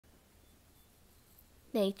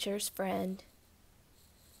Nature's friend.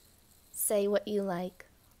 Say what you like,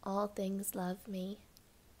 all things love me.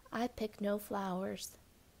 I pick no flowers,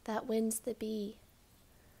 that wins the bee.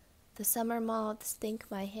 The summer moths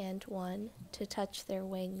think my hand one to touch their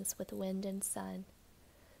wings with wind and sun.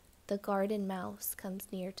 The garden mouse comes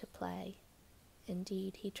near to play.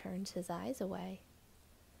 Indeed, he turns his eyes away.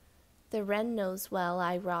 The wren knows well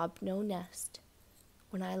I rob no nest.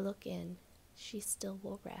 When I look in, she still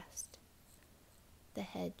will rest. The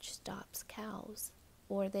hedge stops cows,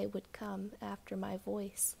 or they would come after my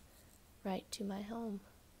voice, right to my home.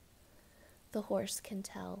 The horse can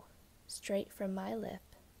tell, straight from my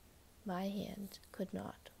lip, my hand could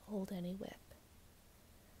not hold any whip.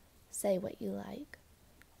 Say what you like,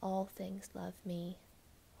 all things love me,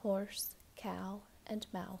 horse, cow, and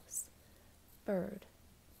mouse, bird,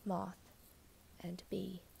 moth, and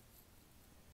bee.